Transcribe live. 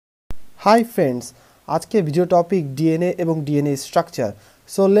Hi friends, আজকে video topic DNA এবং DNA structure.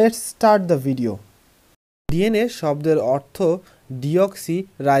 So let's start the video. DNA শব্দের অর্থ deoxy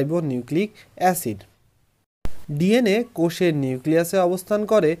ribo nucleic acid. DNA কোষের নিউক্লিয়াসে অবস্থান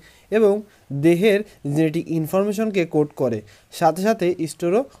করে এবং দেহের জেনেটিক ইনফরমেশনকে কোড করে, সাথে সাথে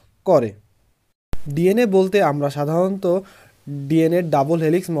স্টোরও করে। ডিএনএ বলতে আমরা সাধারণত ডিএনএ ডাবল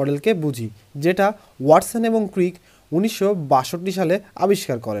হেলিক্স মডেলকে বুঝি, যেটা ওয়াটসন এবং ক্রিক 1962 সালে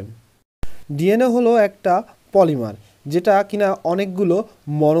আবিষ্কার করেন। ডিএনএ হলো একটা পলিমার, যেটা কিনা অনেকগুলো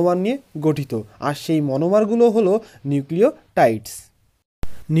মনোমার নিয়ে গঠিত, আর সেই মনোমারগুলো হলো নিউক্লিওটাইডস।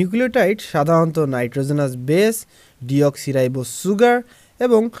 নিউক্লিওটাইড সাধারণত নাইট্রোজেনাস বেস, ডিঅক্সিরাইবোজ সুগার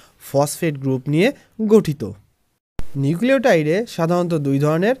এবং ফসফেট গ্রুপ নিয়ে গঠিত। নিউক্লিওটাইডে সাধারণত দুই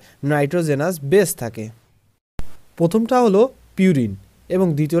ধরনের নাইট্রোজেনাস বেস থাকে। প্রথমটা হলো পিউরিন এবং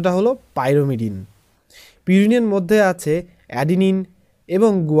দ্বিতীয়টা হলো পাইরোমিডিন। পিউরিনের মধ্যে আছে অ্যাডিনিন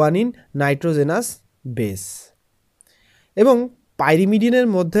এবং গুয়ানিন নাইট্রোজেনাস বেস, এবং পাইরিমিডিনের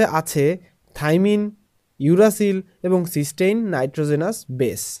মধ্যে আছে থাইমিন, ইউরাসিল এবং সিস্টেইন নাইট্রোজেনাস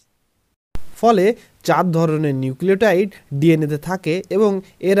বেস। ফলে 4 ধরনের নিউক্লিওটাইড ডিএনএতে থাকে এবং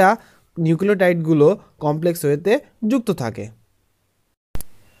এরা নিউক্লিওটাইডগুলো কমপ্লেক্স ওয়েতে যুক্ত থাকে।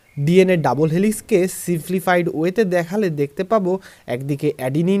 ডিএনএ ডাবল হেলিক্সকে সিম্পলিফাইড ওয়েতে দেখালে দেখতে পাবো একদিকে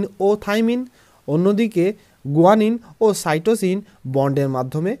অ্যাডিনিন ও থাইমিন, অন্যদিকে গুয়ানিন ও সাইটোসিন বন্ডের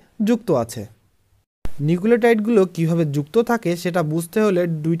মাধ্যমে যুক্ত আছে। নিউক্লিওটাইডগুলো কিভাবে যুক্ত থাকে সেটা বুঝতে হলে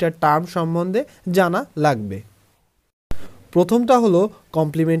দুইটা টার্ম সম্বন্ধে জানা লাগবে। প্রথমটা হলো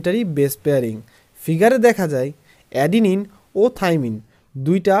কমপ্লিমেন্টারি বেস পেয়ারিং। ফিগারে দেখা যায় অ্যাডিনিন ও থাইমিন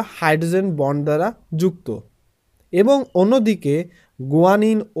দুইটা হাইড্রোজেন বন্ড দ্বারা যুক্ত, এবং অন্যদিকে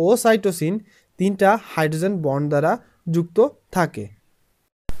গুয়ানিন ও সাইটোসিন 3টা হাইড্রোজেন বন্ড দ্বারা যুক্ত থাকে।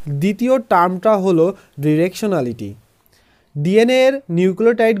 দ্বিতীয় টার্মটা হলো ডিরেকশনালিটি। ডিএনএর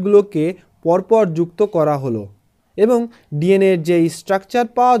নিউক্লিওটাইডগুলোকে পরপর যুক্ত করা হলো এবং ডিএনএর যে স্ট্রাকচার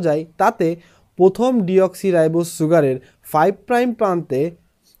পাওয়া যায় তাতে প্রথম ডিঅক্সিরাইবোজ সুগারের 5 প্রাইম প্রান্তে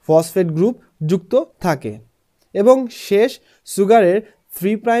ফসফেট গ্রুপ যুক্ত থাকে এবং শেষ সুগারের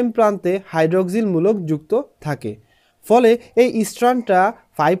 3 প্রাইম প্রান্তে হাইড্রক্সিল মূলক যুক্ত থাকে। ফলে এই স্ট্র্যান্ডটা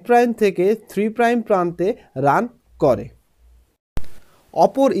 5 প্রাইম থেকে 3 প্রাইম প্রান্তে রান করে।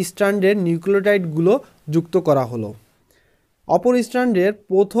 অপর স্ট্র্যান্ডের নিউক্লিওটাইডগুলো যুক্ত করা হলো। অপর স্ট্র্যান্ডের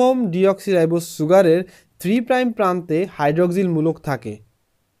প্রথম ডিঅক্সিরাইবোজ সুগারের 3 প্রাইম প্রান্তে হাইড্রক্সিল মূলক থাকে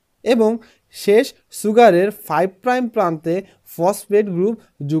এবং শেষ সুগারের 5 প্রাইম প্রান্তে ফসফেট গ্রুপ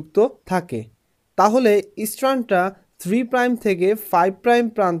যুক্ত থাকে। তাহলে স্ট্র্যান্ডটা 3 প্রাইম থেকে 5 প্রাইম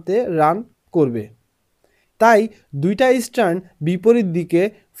প্রান্তে রান করবে। তাই দুইটা স্ট্র্যান্ড বিপরীত দিকে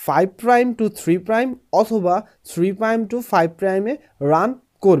 5 প্রাইম টু 3 প্রাইম অথবা 3 প্রাইম টু 5 প্রাইমে রান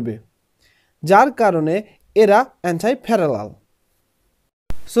করবে, যার কারণে এরা অ্যান্টি প্যারালাল।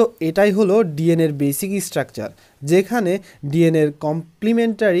 সো এটাই হলো ডিএনএর বেসিক স্ট্রাকচার, যেখানে ডিএনএর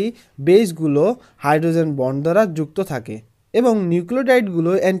কমপ্লিমেন্টারি বেসগুলো হাইড্রোজেন বন্ড দ্বারা যুক্ত থাকে এবং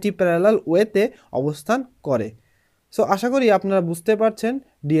নিউক্লিওটাইডগুলো অ্যান্টি প্যারালাল ওয়েতে অবস্থান করে। সো আশা করি আপনারা বুঝতে পারছেন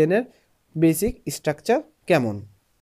ডিএনএর বেসিক স্ট্রাকচার কেমন।